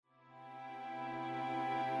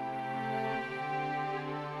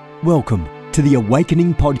Welcome to the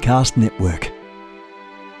Awakening Podcast Network.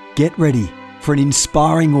 Get ready for an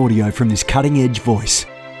inspiring audio from this cutting-edge voice.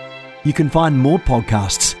 You can find more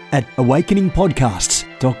podcasts at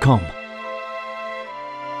awakeningpodcasts.com.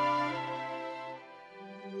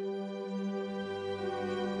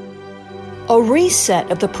 A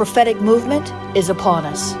reset of the prophetic movement is upon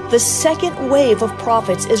us. The second wave of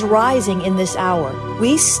prophets is rising in this hour.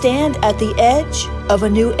 We stand at the edge of a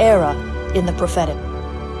new era in the prophetic.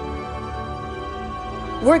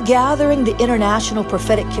 We're gathering the international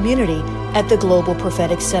prophetic community at the Global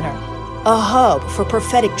Prophetic Center, a hub for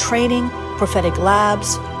prophetic training, prophetic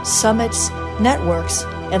labs, summits, networks,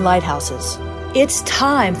 and lighthouses. It's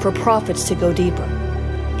time for prophets to go deeper.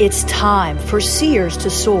 It's time for seers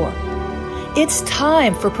to soar. It's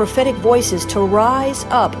time for prophetic voices to rise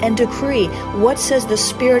up and decree what says the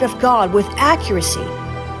Spirit of God with accuracy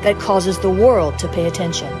that causes the world to pay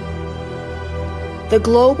attention. The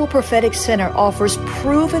Global Prophetic Center offers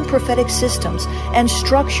proven prophetic systems and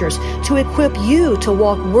structures to equip you to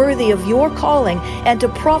walk worthy of your calling and to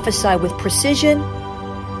prophesy with precision,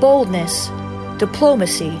 boldness,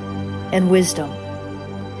 diplomacy, and wisdom.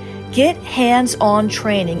 Get hands-on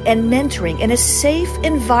training and mentoring in a safe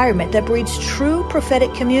environment that breeds true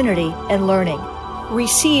prophetic community and learning.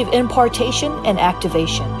 Receive impartation and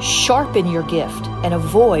activation. Sharpen your gift and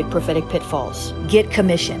avoid prophetic pitfalls. Get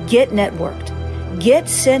commissioned. Get networked. Get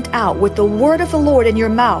sent out with the word of the Lord in your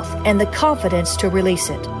mouth and the confidence to release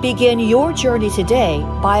it. Begin your journey today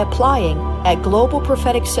by applying at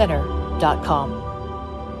globalpropheticcenter.com.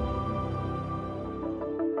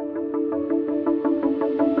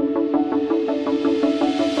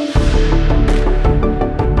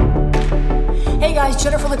 Hey guys,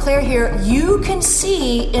 Jennifer LeClaire here. You can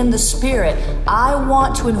see in the Spirit. I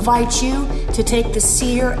want to invite you to take the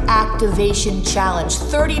Seer Activation Challenge.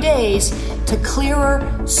 30 days to clearer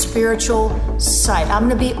spiritual sight. I'm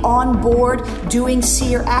going to be on board doing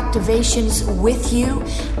seer activations with you,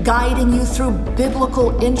 guiding you through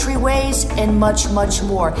biblical entryways and much, much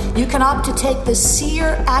more. You can opt to take the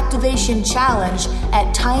Seer Activation Challenge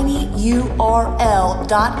at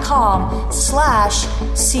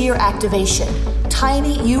tinyurl.com/seer activation.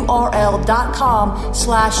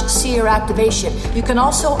 tinyurl.com/seer activation. You can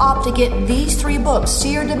also opt to get these 3 books,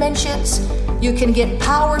 Seer Dimensions. You can get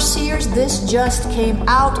Power Seers. This just came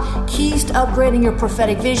out. Keys to Upgrading Your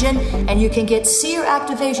Prophetic Vision. And you can get Seer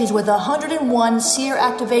Activations with 101 Seer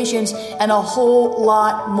Activations and a whole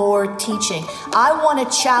lot more teaching. I want to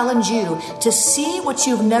challenge you to see what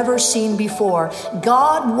you've never seen before.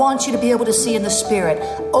 God wants you to be able to see in the Spirit.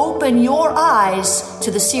 Open your eyes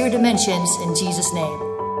to the Seer Dimensions in Jesus' name.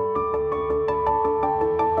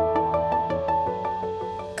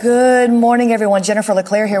 Good morning, everyone. Jennifer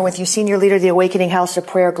LeClaire here with you, Senior Leader of the Awakening House of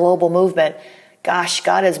Prayer Global Movement. Gosh,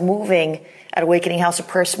 God is moving at Awakening House of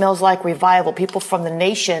Prayer. Smells like revival. People from the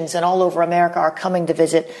nations and all over America are coming to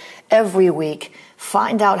visit every week.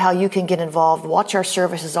 Find out how you can get involved. Watch our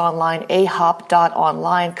services online,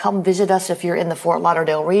 ahop.online. Come visit us if you're in the Fort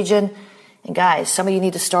Lauderdale region. And guys, some of you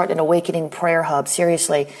need to start an Awakening Prayer Hub.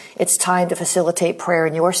 Seriously, it's time to facilitate prayer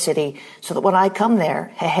in your city so that when I come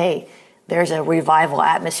there, hey, there's a revival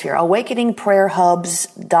atmosphere.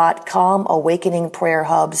 AwakeningPrayerHubs.com,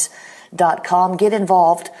 AwakeningPrayerHubs.com. Get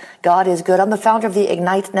involved. God is good. I'm the founder of the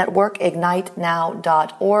Ignite Network,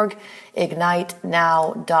 IgniteNow.org,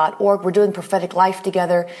 IgniteNow.org. We're doing prophetic life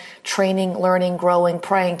together, training, learning, growing,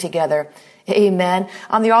 praying together. Amen.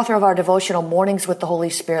 I'm the author of our devotional Mornings with the Holy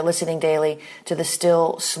Spirit, listening daily to the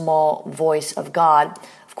still small voice of God.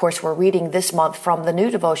 Of course, we're reading this month from the new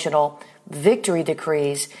devotional, Victory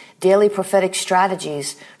Decrees, Daily Prophetic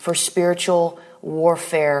Strategies for Spiritual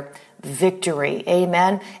Warfare Victory.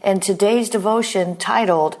 Amen. And today's devotion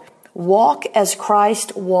titled, Walk as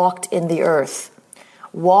Christ Walked in the Earth.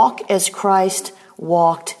 Walk as Christ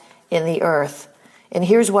walked in the earth. And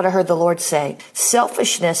here's what I heard the Lord say.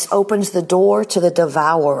 Selfishness opens the door to the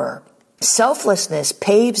devourer. Selflessness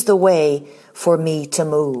paves the way for me to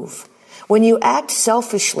move. When you act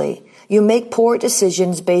selfishly, you make poor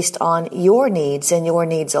decisions based on your needs and your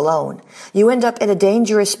needs alone. You end up in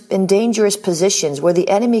dangerous positions where the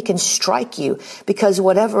enemy can strike you because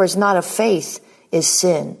whatever is not of faith is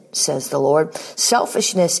sin, says the Lord.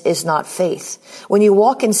 Selfishness is not faith. When you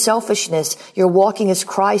walk in selfishness, you're walking as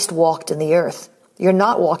Christ walked in the earth. You're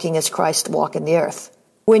not walking as Christ walked in the earth.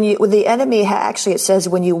 When the enemy, actually it says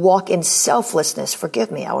when you walk in selflessness,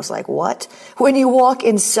 forgive me, I was like, what? When you walk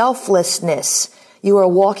in selflessness, You are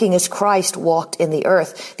walking as Christ walked in the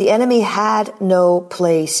earth. The enemy had no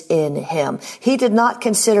place in him. He did not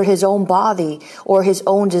consider his own body or his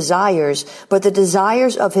own desires, but the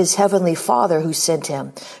desires of his heavenly Father who sent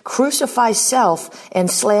him. Crucify self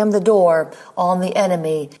and slam the door on the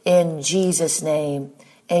enemy in Jesus' name.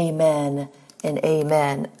 Amen and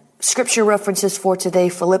amen. Scripture references for today: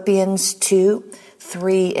 Philippians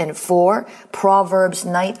 2:3 and 4, Proverbs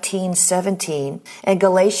 19:17, and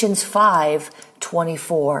Galatians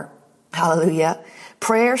 5:24. Hallelujah.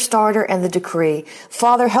 Prayer starter and the decree.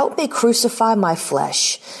 Father, help me crucify my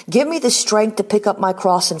flesh. Give me the strength to pick up my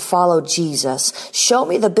cross and follow Jesus. Show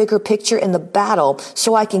me the bigger picture in the battle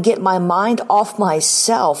so I can get my mind off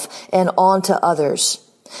myself and onto others.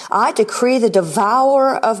 I decree the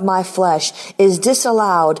devourer of my flesh is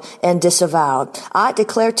disallowed and disavowed. I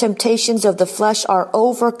declare temptations of the flesh are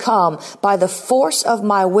overcome by the force of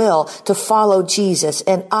my will to follow Jesus,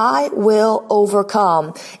 and I will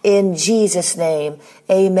overcome in Jesus' name.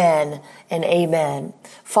 Amen and amen.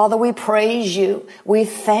 Father, we praise you. We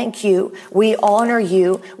thank you. We honor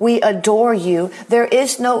you. We adore you. There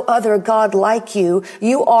is no other God like you.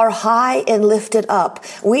 You are high and lifted up.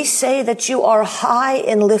 We say that you are high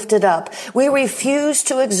and lifted up. We refuse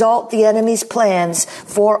to exalt the enemy's plans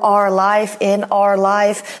for our life, in our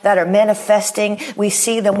life, that are manifesting. We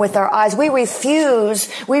see them with our eyes. We refuse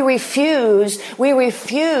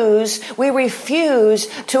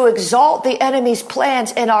to exalt the enemy's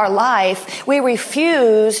plans in our life. We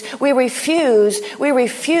refuse to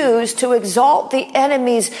exalt the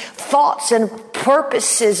enemy's thoughts and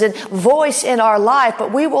purposes and voice in our life,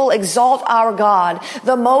 but we will exalt our God,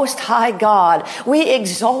 the Most High God. We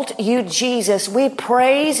exalt you, Jesus. We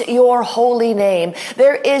praise your holy name.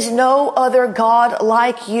 There is no other God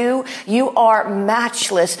like you. You are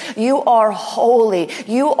matchless. You are holy.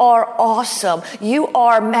 You are awesome. You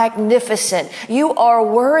are magnificent. You are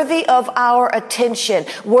worthy of our attention,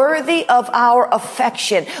 worthy of our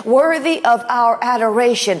affection, worthy of our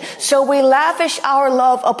adoration. So we lavish our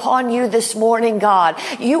love upon you this morning, God.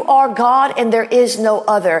 You are God and there is no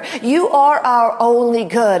other. You are our only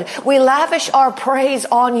good. We lavish our praise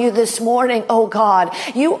on you this morning, oh God.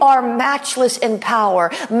 You are matchless in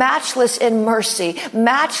power, matchless in mercy,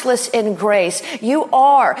 matchless in grace. You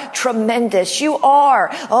are tremendous. You are,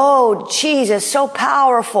 oh Jesus, so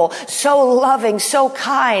powerful, so loving, so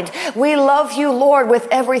kind. We love you, Lord, with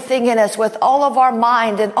everything in us, with all of our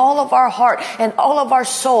mind and all of our heart and all of our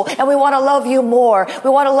soul. And we want to love you more. We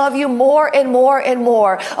want to love you more and more and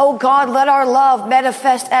more. Oh God, let our love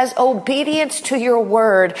manifest as obedience to your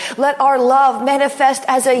word. Let our love manifest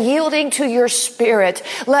as a yielding to your spirit.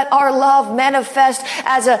 Let our love manifest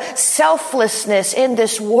as a selflessness in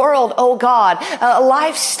this world, oh God, a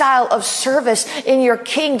lifestyle of service in your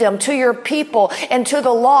kingdom to your people and to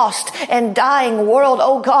the lost and dying world,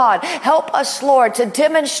 oh God. Help us, Lord, to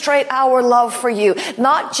demonstrate our love for you,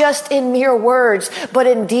 not just in mere words, but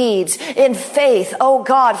in deeds, in faith. Oh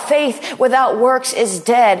God, faith without works is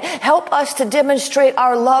dead. Help us to demonstrate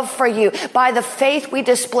our love for you by the faith we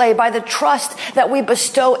display, by the trust that we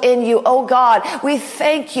bestow in you. Oh God, we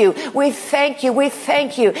thank you. We thank you. We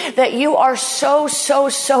thank you that you are so, so,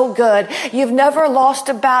 so good. You've never lost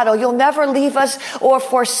a battle. You'll never leave us or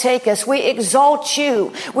forsake us. We exalt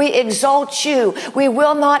you. We exalt you. We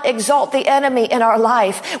will not exalt the enemy in our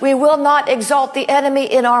life. We will not exalt the enemy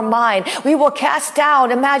in our mind. We will cast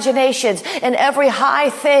down imaginations and every high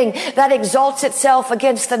thing that exalts itself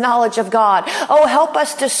against the knowledge of God. Oh, help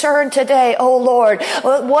us discern today, oh Lord,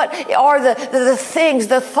 what are the things,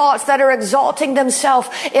 the thoughts that are exalting themselves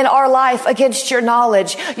in our life against your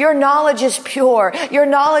knowledge. Your knowledge is pure. Your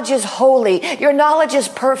knowledge is holy. Your knowledge is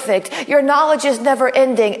perfect. Your knowledge is never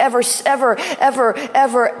ending, everlasting.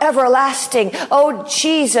 Oh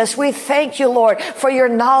Jesus, we thank you, Lord, for your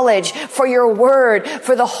knowledge, for your word,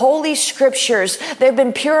 for the holy scriptures. They've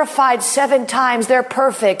been purified 7 times. They're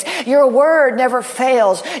perfect. Your word never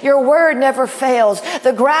fails. Your word never fails.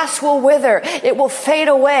 The grass will wither. It will fade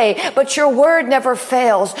away, but your word never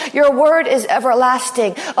fails. Your word is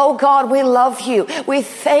everlasting. Oh God, we love you. We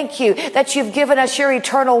thank you that you've given us your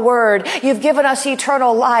eternal word. You've given us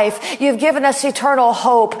eternal life. You've given us eternal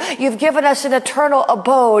hope. You've given us an eternal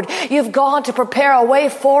abode. You've gone to prepare a way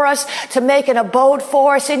for us, to make an abode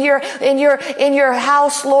for us in your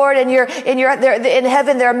house, Lord. In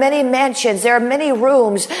heaven there are many mansions. There are many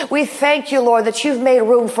rooms. We thank you, Lord, that you've made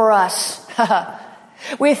room for us.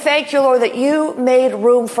 We thank you, Lord, that you made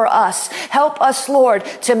room for us. Help us, Lord,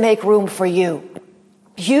 to make room for you.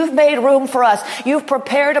 You've made room for us. You've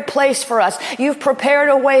prepared a place for us. You've prepared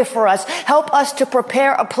a way for us. Help us to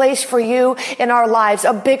prepare a place for you in our lives,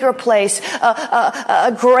 a bigger place,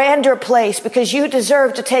 a grander place, because you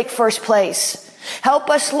deserve to take first place. Help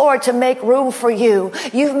us, Lord, to make room for you.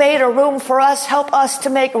 You've made a room for us. Help us to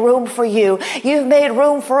make room for you. You've made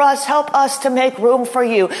room for us. Help us to make room for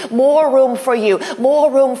you. More room for you.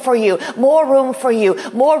 More room for you. More room for you.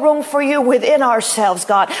 More room for you within ourselves,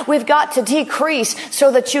 God. We've got to decrease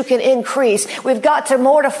so that you can increase. We've got to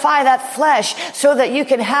mortify that flesh so that you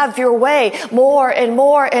can have your way more and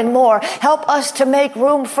more and more. Help us to make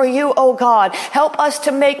room for you, oh God. Help us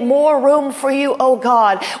to make more room for you, oh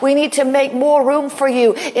God. We need to make more room for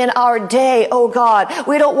you in our day, oh God.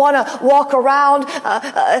 We don't want to walk around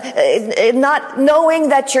not knowing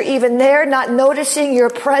that you're even there, not noticing your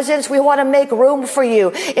presence. We want to make room for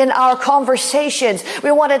you in our conversations.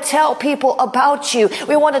 We want to tell people about you.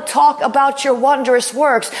 We want to talk about your wondrous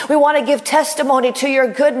works. We want to give testimony to your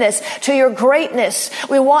goodness, to your greatness.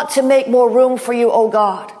 We want to make more room for you, oh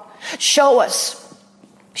God. Show us.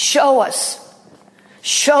 Show us.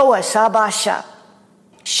 Show us, Abasha.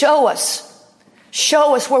 Show us.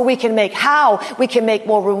 Show us where we can how we can make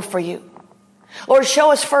more room for you. Lord,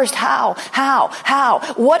 show us first how.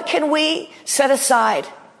 What can we set aside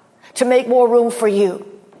to make more room for you?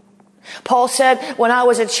 Paul said, when I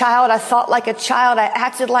was a child, I thought like a child, I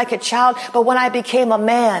acted like a child, but when I became a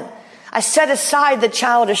man, I set aside the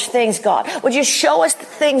childish things, God. Would you show us the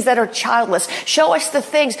things that are childless? Show us the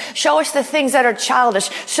things that are childish.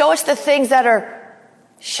 Show us the things that are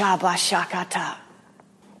shabashakata,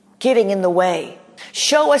 getting in the way.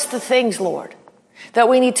 Show us the things, Lord, that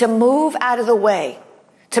we need to move out of the way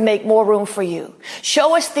to make more room for you.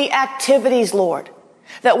 Show us the activities, Lord,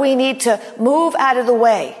 that we need to move out of the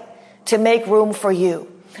way to make room for you.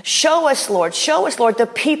 Show us, Lord, the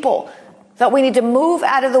people that we need to move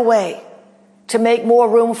out of the way to make more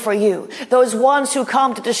room for you. Those ones who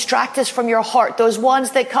come to distract us from your heart. Those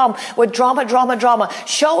ones that come with drama.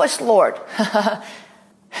 Show us, Lord.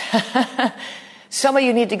 Some of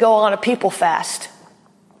you need to go on a people fast.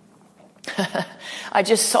 I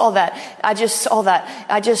just saw that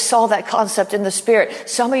concept in the spirit.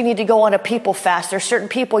 Some of you need to go on a people fast. There's certain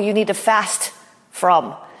people you need to fast from.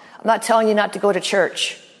 I'm not telling you not to go to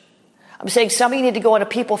church. I'm saying some of you need to go on a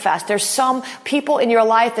people fast. There's some people in your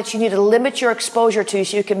life that you need to limit your exposure to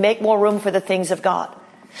so you can make more room for the things of God.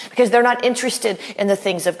 Because they're not interested in the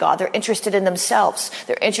things of God. They're interested in themselves.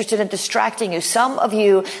 They're interested in distracting you. Some of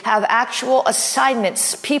you have actual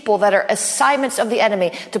assignments, people that are assignments of the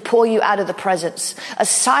enemy to pull you out of the presence.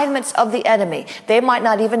 Assignments of the enemy. They might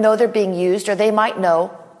not even know they're being used, or they might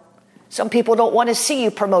know. Some people don't want to see you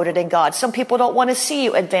promoted in God. Some people don't want to see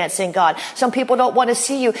you advance in God. Some people don't want to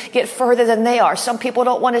see you get further than they are. Some people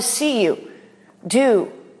don't want to see you do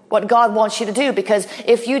what God wants you to do, because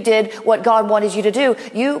if you did what God wanted you to do,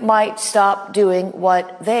 you might stop doing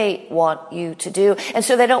what they want you to do. And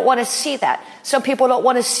so they don't want to see that. Some people don't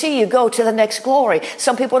want to see you go to the next glory.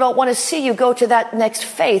 Some people don't want to see you go to that next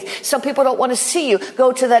faith. Some people don't want to see you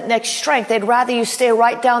go to that next strength. They'd rather you stay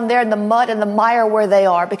right down there in the mud and the mire where they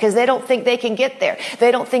are, because they don't think they can get there.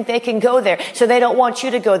 They don't think they can go there. So they don't want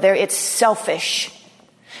you to go there. It's selfish.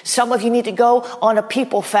 Some of you need to go on a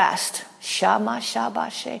people fast. Shama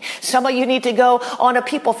Shabashe. Some of you need to go on a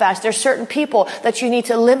people fast. There's certain people that you need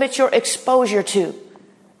to limit your exposure to.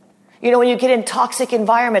 You know, when you get in toxic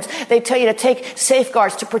environments, they tell you to take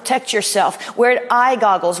safeguards to protect yourself. Wear eye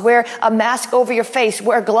goggles, wear a mask over your face,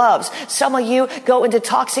 wear gloves. Some of you go into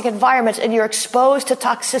toxic environments and you're exposed to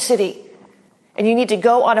toxicity. And you need to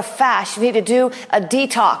go on a fast. You need to do a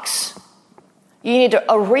detox. You need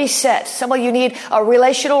a reset. Some of you need a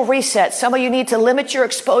relational reset. Some of you need to limit your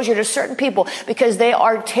exposure to certain people because they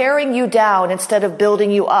are tearing you down instead of building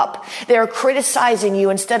you up. They are criticizing you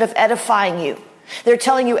instead of edifying you. They're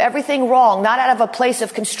telling you everything wrong, not out of a place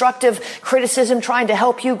of constructive criticism trying to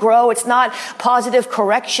help you grow. It's not positive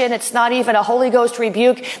correction. It's not even a Holy Ghost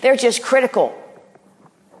rebuke. They're just critical.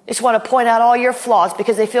 They just want to point out all your flaws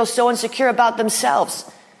because they feel so insecure about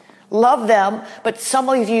themselves. Love them, but some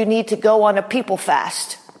of you need to go on a people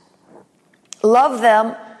fast. Love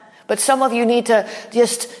them, but some of you need to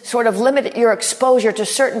just sort of limit your exposure to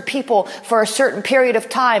certain people for a certain period of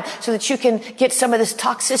time so that you can get some of this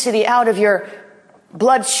toxicity out of your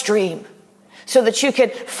bloodstream, so that you can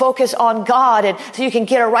focus on God and so you can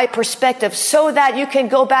get a right perspective so that you can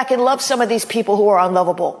go back and love some of these people who are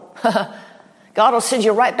unlovable. God will send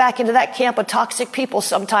you right back into that camp of toxic people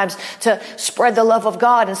sometimes to spread the love of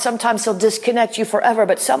God, and sometimes he'll disconnect you forever.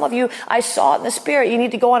 But some of you, I saw it in the spirit, you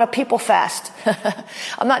need to go on a people fast.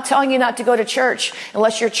 I'm not telling you not to go to church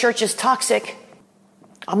unless your church is toxic.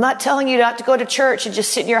 I'm not telling you not to go to church and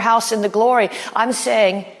just sit in your house in the glory. I'm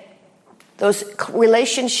saying those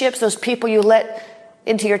relationships, those people you let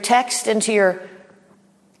into your text, into your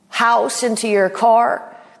house, into your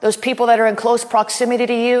car, those people that are in close proximity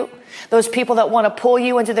to you, those people that want to pull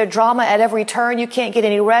you into their drama at every turn. You can't get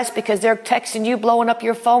any rest because they're texting you, blowing up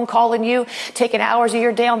your phone, calling you, taking hours of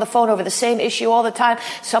your day on the phone over the same issue all the time.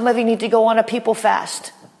 Some of you need to go on a people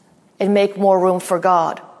fast and make more room for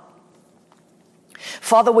God.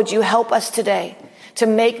 Father, would you help us today to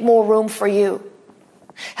make more room for you?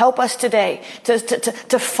 Help us today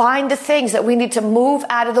to find the things that we need to move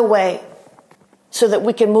out of the way so that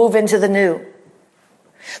we can move into the new.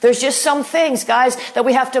 There's just some things, guys, that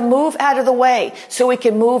we have to move out of the way so we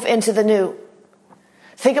can move into the new.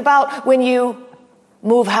 Think about when you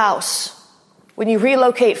move house, when you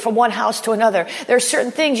relocate from one house to another. There are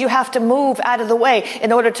certain things you have to move out of the way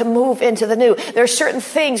in order to move into the new. There are certain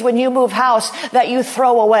things when you move house that you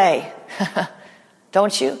throw away.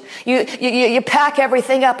 Don't you? You pack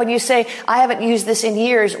everything up and you say, I haven't used this in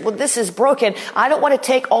years. Well, this is broken. I don't want to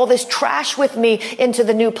take all this trash with me into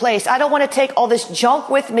the new place. I don't want to take all this junk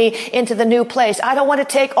with me into the new place. I don't want to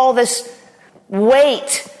take all this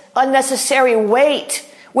weight, unnecessary weight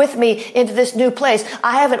with me into this new place.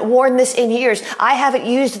 I haven't worn this in years. I haven't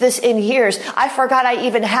used this in years. I forgot I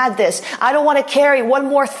even had this. I don't want to carry one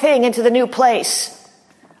more thing into the new place.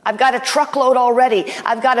 I've got a truckload already.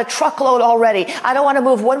 I don't want to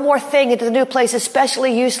move one more thing into the new place,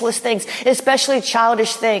 especially useless things, especially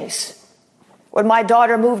childish things. When my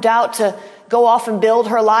daughter moved out to go off and build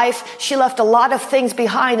her life, she left a lot of things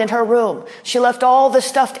behind in her room. She left all the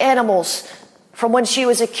stuffed animals from when she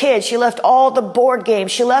was a kid. She left all the board games.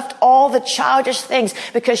 She left all the childish things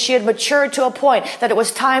because she had matured to a point that it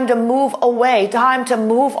was time to move away, time to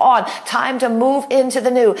move on, time to move into the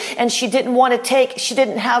new. And she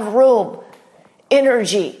didn't have room,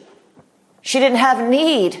 energy. She didn't have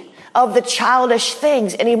need of the childish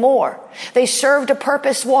things anymore. They served a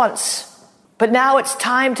purpose once. But now it's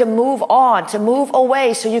time to move on, to move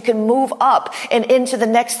away so you can move up and into the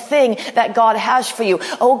next thing that God has for you.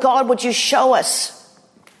 Oh God, would you show us?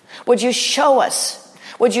 Would you show us?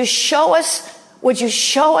 Would you show us? Would you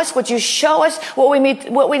show us? Would you show us what we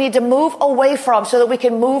need to move away from so that we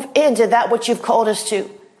can move into that which you've called us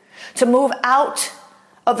to move out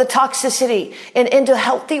of the toxicity and into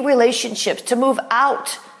healthy relationships, to move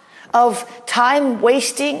out of time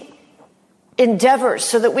wasting endeavors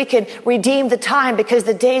so that we can redeem the time because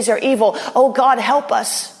the days are evil. Oh God, help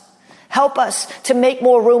us. Help us to make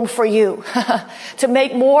more room for you, to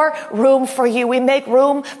make more room for you. We make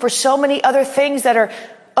room for so many other things that are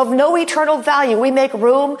of no eternal value. We make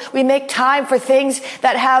room, we make time for things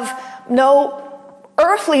that have no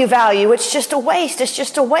earthly value. It's just a waste. It's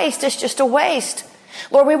just a waste. It's just a waste.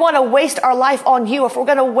 Lord, we want to waste our life on you. If we're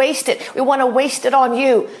going to waste it, we want to waste it on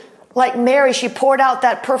you. Like Mary, she poured out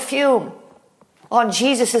that perfume on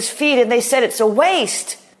Jesus' feet and they said, it's a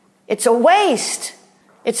waste. It's a waste.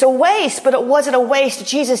 It's a waste, but it wasn't a waste.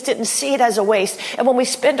 Jesus didn't see it as a waste. And when we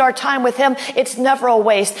spend our time with him, it's never a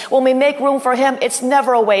waste. When we make room for him, it's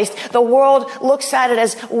never a waste. The world looks at it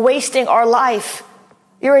as wasting our life.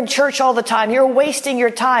 You're in church all the time. You're wasting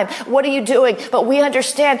your time. What are you doing? But we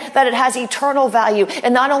understand that it has eternal value,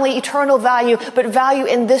 and not only eternal value, but value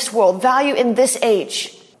in this world, value in this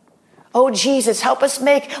age. Oh, Jesus, help us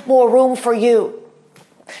make more room for you.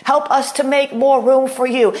 Help us to make more room for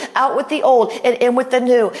you. Out with the old and in with the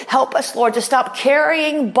new. Help us, Lord, to stop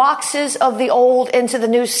carrying boxes of the old into the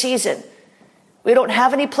new season. We don't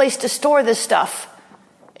have any place to store this stuff.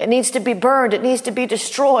 It needs to be burned. It needs to be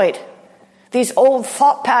destroyed. These old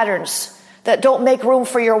thought patterns that don't make room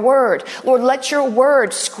for your word. Lord, let your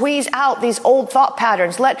word squeeze out these old thought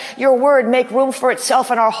patterns. Let your word make room for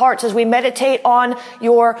itself in our hearts as we meditate on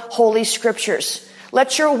your holy scriptures.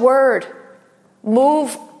 Let your word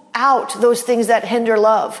move out those things that hinder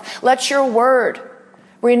love. Let your word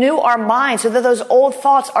renew our minds so that those old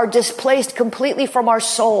thoughts are displaced completely from our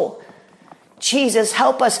soul. Jesus,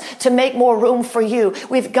 help us to make more room for you.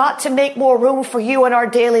 We've got to make more room for you in our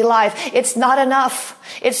daily life. It's not enough.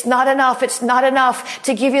 It's not enough. It's not enough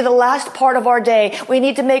to give you the last part of our day. We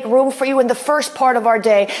need to make room for you in the first part of our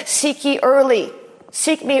day. Seek ye early.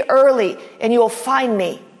 Seek me early and you will find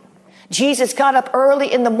me. Jesus got up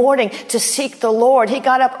early in the morning to seek the Lord. He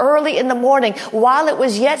got up early in the morning while it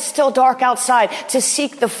was yet still dark outside to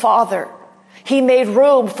seek the Father. He made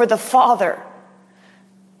room for the Father.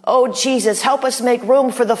 Oh, Jesus, help us make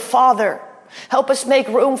room for the Father. Help us make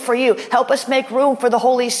room for you. Help us make room for the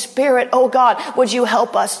Holy Spirit. Oh God, would you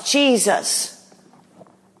help us? Jesus.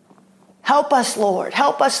 Help us, Lord.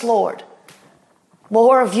 Help us, Lord.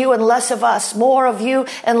 More of you and less of us. More of you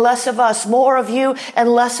and less of us. More of you and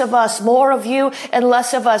less of us. More of you and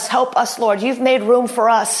less of us. Help us, Lord. You've made room for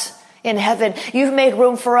us in heaven. You've made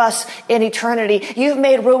room for us in eternity. You've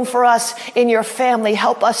made room for us in your family.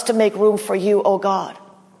 Help us to make room for you, oh God.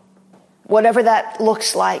 Whatever that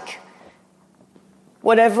looks like,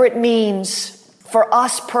 whatever it means for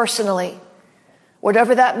us personally,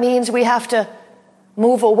 whatever that means we have to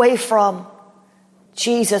move away from,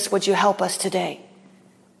 Jesus, would you help us today?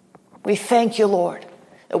 We thank you, Lord,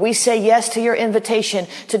 that we say yes to your invitation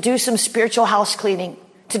to do some spiritual house cleaning,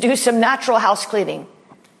 to do some natural house cleaning,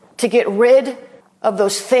 to get rid of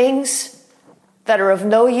those things that are of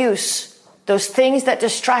no use, those things that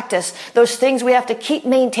distract us, those things we have to keep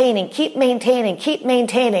maintaining.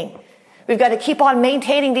 We've got to keep on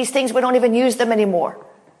maintaining these things. We don't even use them anymore.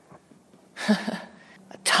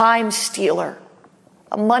 A time stealer,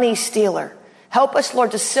 a money stealer. Help us,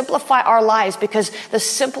 Lord, to simplify our lives, because the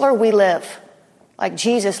simpler we live, like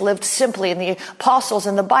Jesus lived simply and the apostles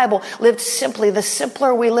in the Bible lived simply, the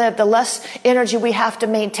simpler we live, the less energy we have to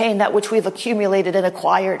maintain that which we've accumulated and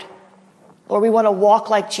acquired. Lord, we want to walk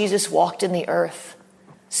like Jesus walked in the earth,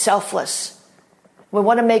 selfless. We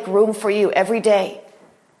want to make room for you every day,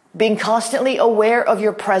 being constantly aware of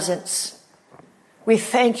your presence. We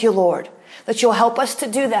thank you, Lord, that you'll help us to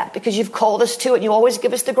do that, because you've called us to it. You always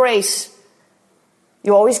give us the grace.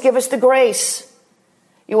 You always give us the grace.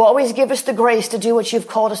 You always give us the grace to do what you've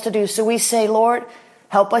called us to do. So we say, Lord,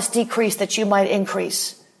 help us decrease that you might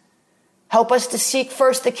increase. Help us to seek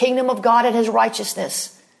first the kingdom of God and his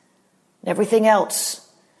righteousness. And everything else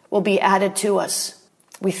will be added to us.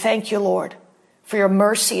 We thank you, Lord, for your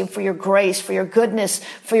mercy and for your grace, for your goodness,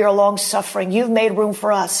 for your long suffering. You've made room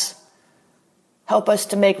for us. Help us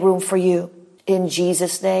to make room for you. In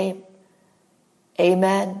Jesus' name,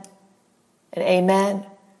 amen. And amen.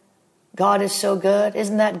 God is so good.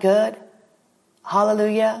 Isn't that good?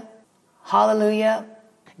 Hallelujah. Hallelujah.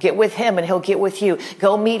 Get with him and he'll get with you.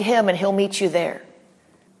 Go meet him and he'll meet you there.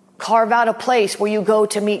 Carve out a place where you go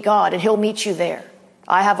to meet God and he'll meet you there.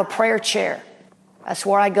 I have a prayer chair. That's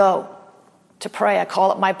where I go to pray. I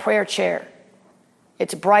call it my prayer chair.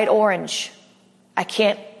 It's bright orange. I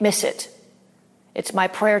can't miss it. It's my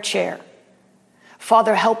prayer chair.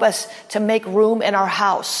 Father, help us to make room in our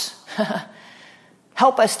house.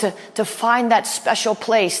 Help us to find that special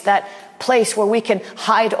place, that place where we can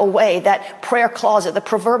hide away, that prayer closet, the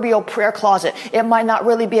proverbial prayer closet. It might not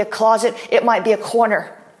really be a closet. It might be a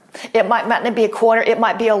corner. It might not be a corner. It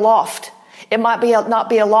might be a loft. It might be not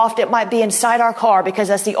be a loft. It might be inside our car, because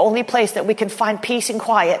that's the only place that we can find peace and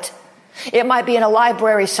quiet. It might be in a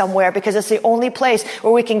library somewhere, because it's the only place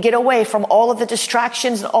where we can get away from all of the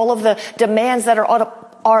distractions and all of the demands that are on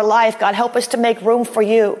our life. God, help us to make room for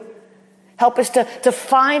you. Help us to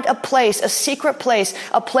find a place, a secret place,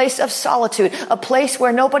 a place of solitude, a place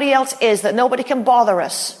where nobody else is, that nobody can bother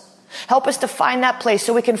us. Help us to find that place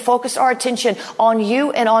so we can focus our attention on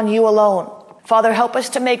you and on you alone. Father, help us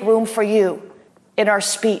to make room for you in our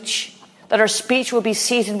speech, that our speech will be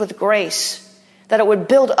seasoned with grace, that it would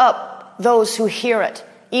build up those who hear it,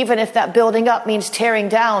 even if that building up means tearing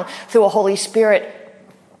down through a Holy Spirit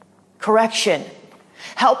correction.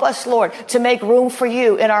 Help us, Lord, to make room for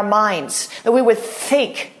you in our minds, that we would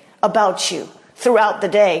think about you throughout the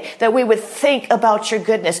day, that we would think about your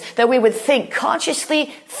goodness, that we would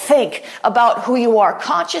consciously think about who you are,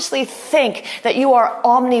 consciously think that you are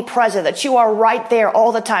omnipresent, that you are right there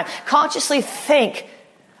all the time, consciously think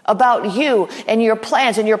about you and your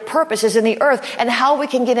plans and your purposes in the earth and how we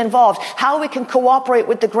can get involved, how we can cooperate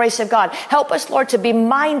with the grace of God. Help us, Lord, to be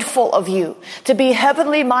mindful of you, to be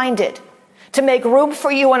heavenly minded, to make room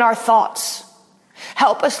for you in our thoughts.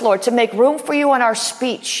 Help us, Lord, to make room for you in our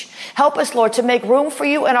speech. Help us, Lord, to make room for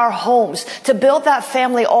you in our homes, to build that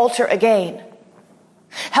family altar again.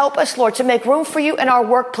 Help us, Lord, to make room for you in our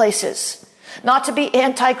workplaces. Not to be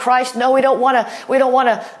anti-Christ. No, we don't want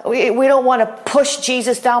to push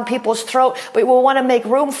Jesus down people's throat, but we want to make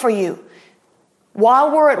room for you.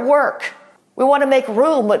 While we're at work, we want to make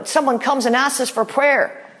room. When someone comes and asks us for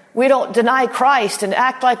prayer, we don't deny Christ and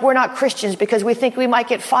act like we're not Christians because we think we might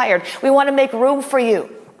get fired. We want to make room for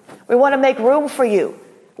you. We want to make room for you.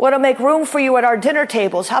 We want to make room for you at our dinner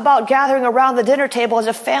tables. How about gathering around the dinner table as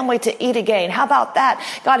a family to eat again? How about that?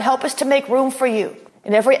 God, help us to make room for you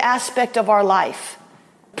in every aspect of our life.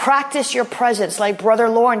 Practice your presence like Brother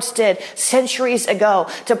Lawrence did centuries ago.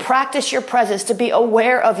 To practice your presence, to be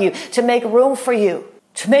aware of you, to make room for you.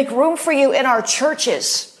 To make room for you in our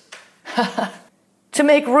churches. To to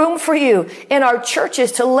make room for you in our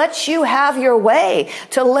churches, to let you have your way,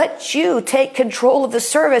 to let you take control of the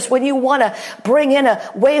service when you want to bring in a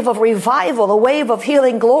wave of revival, a wave of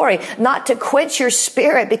healing glory, not to quench your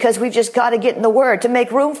spirit because we've just got to get in the word, to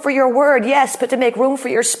make room for your word, yes, but to make room for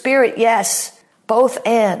your spirit, yes. Both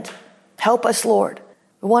and. Help us, Lord.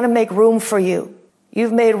 We want to make room for you.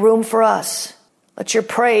 You've made room for us. Let your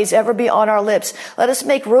praise ever be on our lips. Let us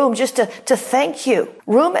make room just to thank you.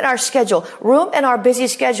 Room in our schedule, room in our busy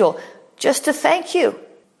schedule, just to thank you.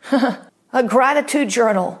 A gratitude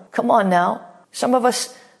journal. Come on now. Some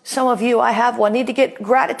of you, I have one, need to get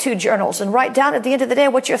gratitude journals and write down at the end of the day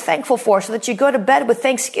what you're thankful for so that you go to bed with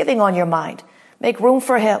thanksgiving on your mind. Make room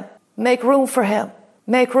for him. Make room for him.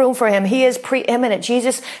 Make room for him. He is preeminent.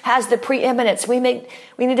 Jesus has the preeminence. We need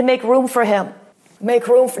to make room for him. Make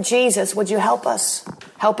room for Jesus. Would you help us?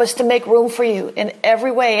 Help us to make room for you in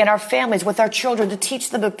every way, in our families, with our children, to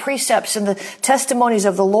teach them the precepts and the testimonies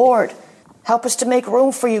of the Lord. Help us to make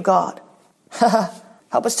room for you, God.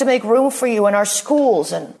 Help us to make room for you in our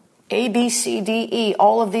schools and A, B, C, D, E,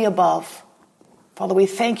 all of the above. Father, we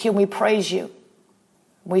thank you and we praise you.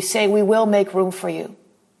 We say we will make room for you.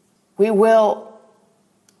 We will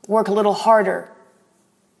work a little harder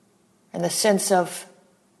in the sense of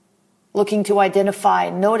looking to identify,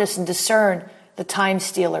 notice, and discern the time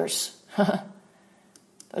stealers.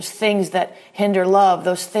 Those things that hinder love,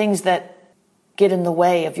 those things that get in the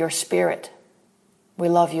way of your spirit. We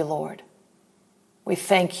love you, Lord. We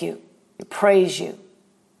thank you. We praise you.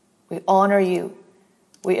 We honor you.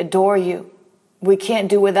 We adore you. We can't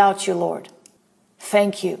do without you, Lord.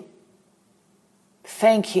 Thank you.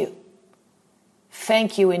 Thank you.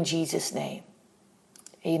 Thank you in Jesus' name.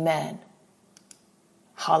 Amen.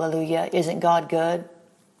 Hallelujah. Isn't God good?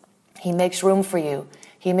 He makes room for you.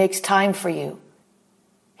 He makes time for you.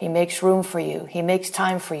 He makes room for you. He makes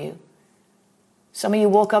time for you. Some of you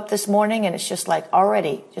woke up this morning and it's just like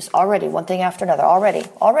already, one thing after another. Already,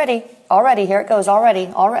 here it goes,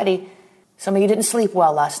 already. Some of you didn't sleep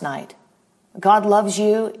well last night. God loves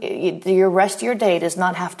you. Your rest of your day does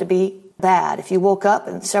not have to be bad. If you woke up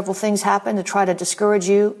and several things happened to try to discourage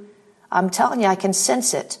you, I'm telling you, I can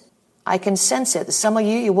sense it. I can sense it. Some of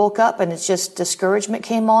you woke up and it's just discouragement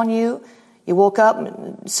came on you. You woke up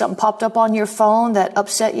and something popped up on your phone that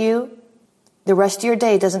upset you. The rest of your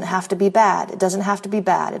day doesn't have to be bad. It doesn't have to be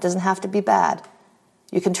bad. It doesn't have to be bad.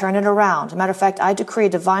 You can turn it around. As a matter of fact, I decree a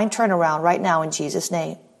divine turnaround right now in Jesus'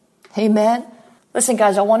 name. Amen. Listen,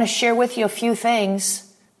 guys, I want to share with you a few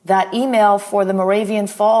things. That email for the Moravian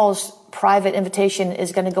Falls private invitation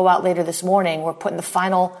is going to go out later this morning. We're putting the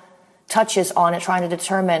final touches on it, trying to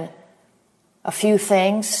determine a few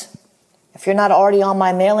things. If you're not already on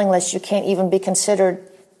my mailing list, you can't even be considered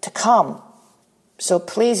to come. So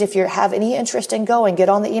please, if you have any interest in going, get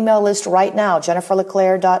on the email list right now,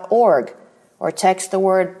 jenniferleclaire.org, or text the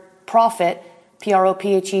word prophet,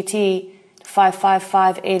 Prophet,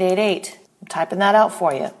 555-888. I'm typing that out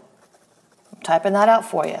for you.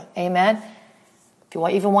 Amen. If you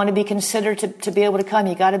even want to be considered to be able to come,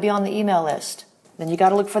 you got to be on the email list. Then you got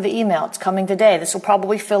to look for the email. It's coming today. This will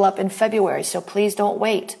probably fill up in February, so please don't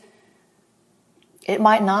wait. It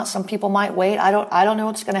might not. Some people might wait. I don't know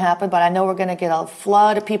what's going to happen, but I know we're going to get a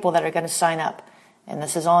flood of people that are going to sign up. And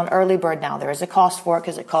this is on early bird now. There is a cost for it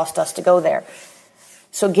because it cost us to go there.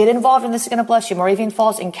 So get involved and this is going to bless you. Moravian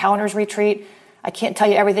Falls Encounters Retreat. I can't tell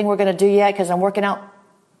you everything we're going to do yet because I'm working out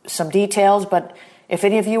some details, but if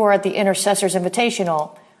any of you are at the Intercessors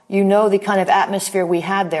Invitational, you know the kind of atmosphere we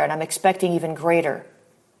had there, and I'm expecting even greater.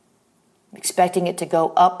 I'm expecting it to go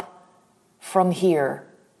up from here.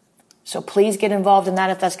 So please get involved in that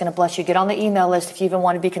if that's going to bless you. Get on the email list if you even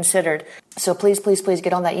want to be considered. So please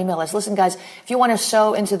get on that email list. Listen, guys, if you want to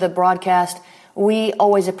sow into the broadcast, we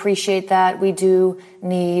always appreciate that. We do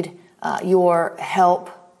need your help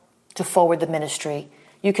to forward the ministry.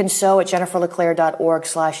 You can sow at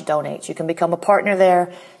jenniferleclaire.org/donate. You can become a partner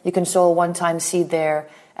there. You can sow a one-time seed there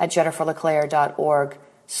at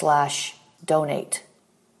jenniferleclaire.org/donate.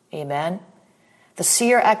 Amen. The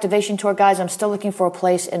Seer Activation Tour, guys, I'm still looking for a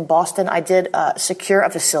place in Boston. I did secure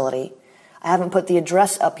a facility. I haven't put the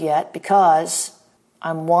address up yet because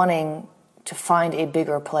I'm wanting to find a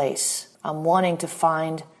bigger place.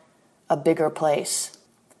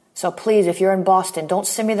 So please, if you're in Boston, don't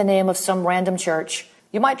send me the name of some random church.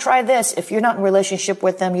 You might try this. If you're not in relationship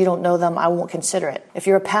with them, you don't know them, I won't consider it. If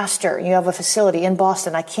you're a pastor and you have a facility in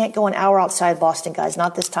Boston, I can't go an hour outside Boston, guys,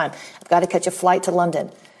 not this time. I've got to catch a flight to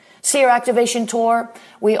London. Seer Activation Tour,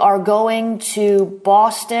 we are going to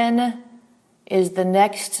Boston is the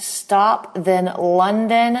next stop, then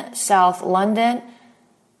London, South London,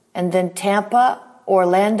 and then Tampa,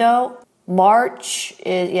 Orlando, March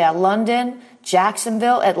is, London,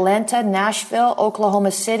 Jacksonville, Atlanta, Nashville,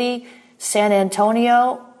 Oklahoma City, San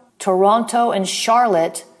Antonio, Toronto, and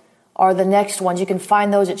Charlotte are the next ones. You can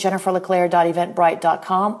find those at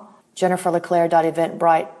jenniferleclaire.eventbrite.com,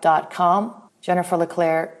 jenniferleclaire.eventbrite.com,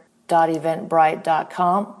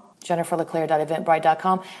 jenniferleclaire.eventbrite.com,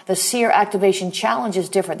 jenniferleclaire.eventbrite.com. The Seer Activation Challenge is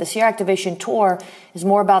different. The Seer Activation Tour is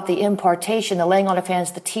more about the impartation, the laying on of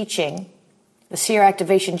hands, the teaching. The Seer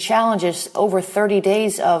Activation Challenge is over 30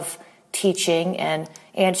 days of teaching and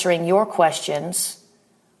answering your questions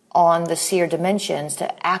on the seer dimensions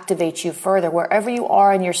to activate you further. Wherever you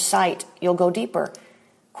are in your sight, you'll go deeper.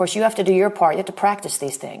 Of course, you have to do your part. You have to practice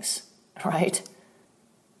these things, right?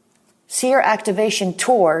 Seer Activation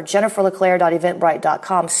Tour,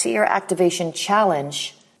 jenniferleclaire.eventbrite.com. Seer Activation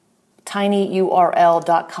Challenge,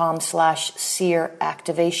 tinyurl.com/seer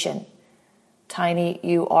activation.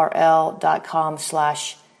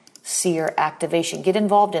 tinyurl.com/seer activation. Get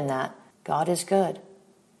involved in that. God is good.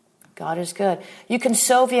 God is good. You can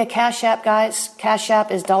sow via Cash App, guys. Cash App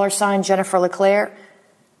is $ Jennifer LeClaire.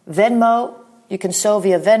 Venmo, you can sow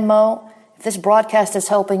via Venmo. If this broadcast is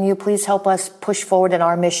helping you, please help us push forward in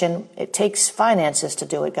our mission. It takes finances to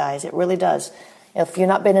do it, guys. It really does. If you've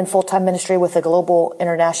not been in full-time ministry with a global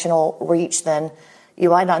international reach, then you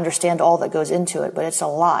might not understand all that goes into it, but it's a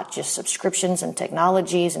lot. Just subscriptions and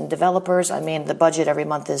technologies and developers. I mean, the budget every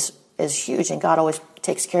month is huge, and God always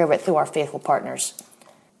takes care of it through our faithful partners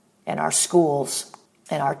and our schools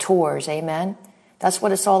and our tours. Amen. That's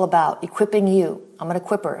what it's all about, equipping you. I'm an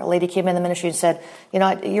equipper. A lady came in the ministry and said,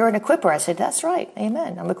 you're an equipper. I said, that's right.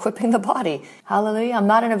 Amen. I'm equipping the body. Hallelujah. I'm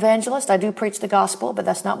not an evangelist. I do preach the gospel, but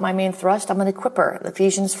that's not my main thrust. I'm an equipper.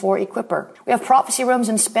 Ephesians 4 equipper. We have prophecy rooms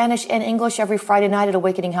in Spanish and English every Friday night at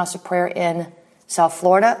Awakening House of Prayer in South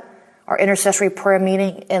Florida. Our intercessory prayer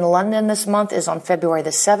meeting in London this month is on February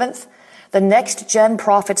the 7th. The Next Gen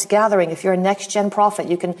Prophets Gathering. If you're a Next Gen Prophet,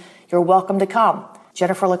 you're welcome to come.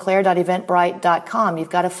 jenniferleclaire.eventbrite.com. You've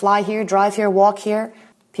got to fly here, drive here, walk here.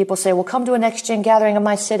 People say, well, come to a Next Gen gathering in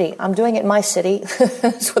my city. I'm doing it in my city.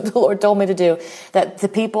 That's what the Lord told me to do. That the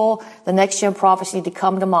people, the Next Gen prophets need to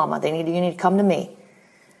come to Mama. You need to come to me.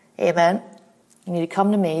 Amen. You need to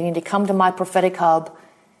come to me. You need to come to my prophetic hub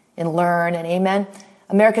and learn. And amen.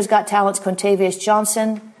 America's Got Talent's Quintavious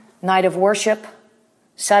Johnson, Night of Worship,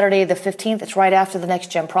 Saturday the 15th. It's right after the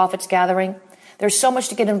Next Gen Prophets gathering. There's so much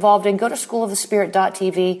to get involved in. Go to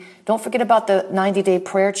schoolofthespirit.tv. Don't forget about the 90-day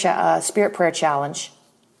Spirit Prayer Challenge.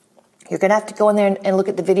 You're going to have to go in there and look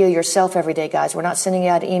at the video yourself every day, guys. We're not sending you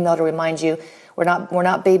out an email to remind you. We're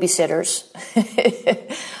not babysitters.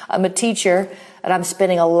 I'm a teacher, and I'm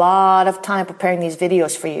spending a lot of time preparing these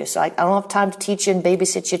videos for you. So I don't have time to teach you and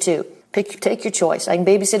babysit you too. Take your choice. I can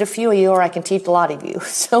babysit a few of you, or I can teach a lot of you.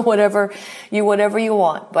 So whatever you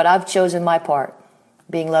want. But I've chosen my part,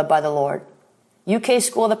 being led by the Lord. UK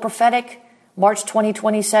School of the Prophetic, March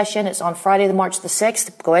 2020 session. It's on Friday, March the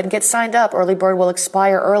 6th. Go ahead and get signed up. Early bird will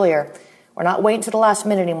expire earlier. We're not waiting to the last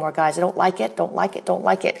minute anymore, guys. I don't like it.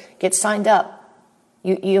 Get signed up.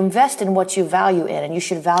 You invest in what you value in, and you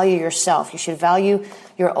should value yourself. You should value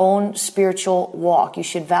your own spiritual walk. You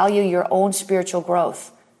should value your own spiritual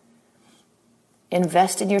growth.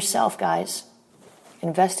 Invest in yourself, guys.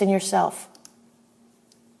 Invest in yourself.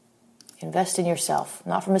 Invest in yourself,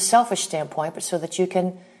 not from a selfish standpoint, but so that you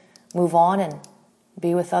can move on and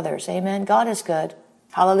be with others. Amen. God is good.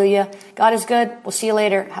 Hallelujah. God is good. We'll see you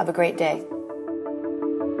later. Have a great day.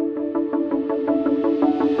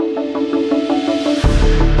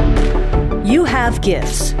 You have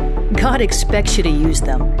gifts. God expects you to use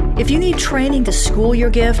them. If you need training to school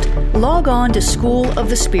your gift, log on to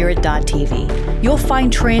schoolofthespirit.tv. You'll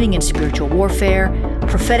find training in spiritual warfare,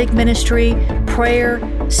 prophetic ministry, prayer,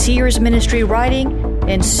 seers ministry, writing,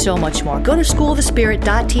 and so much more. Go to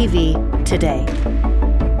schoolofthespirit.tv today.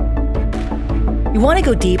 You want to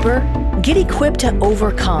go deeper? Get equipped to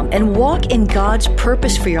overcome and walk in God's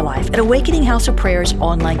purpose for your life at Awakening House of Prayer's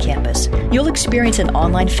online campus. You'll experience an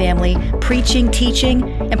online family, preaching, teaching,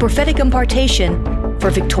 and prophetic impartation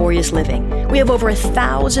for victorious living. We have over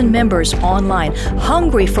 1,000 members online,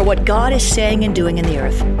 hungry for what God is saying and doing in the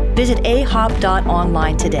earth. Visit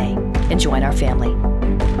ahop.online today and join our family.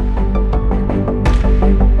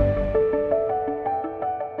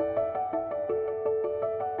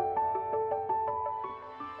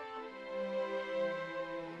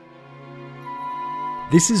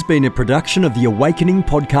 This has been a production of the Awakening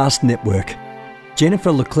Podcast Network.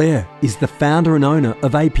 Jennifer LeClaire is the founder and owner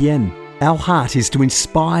of APN. Our heart is to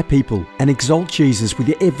inspire people and exalt Jesus with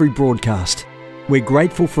every broadcast. We're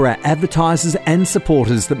grateful for our advertisers and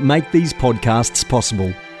supporters that make these podcasts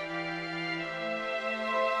possible.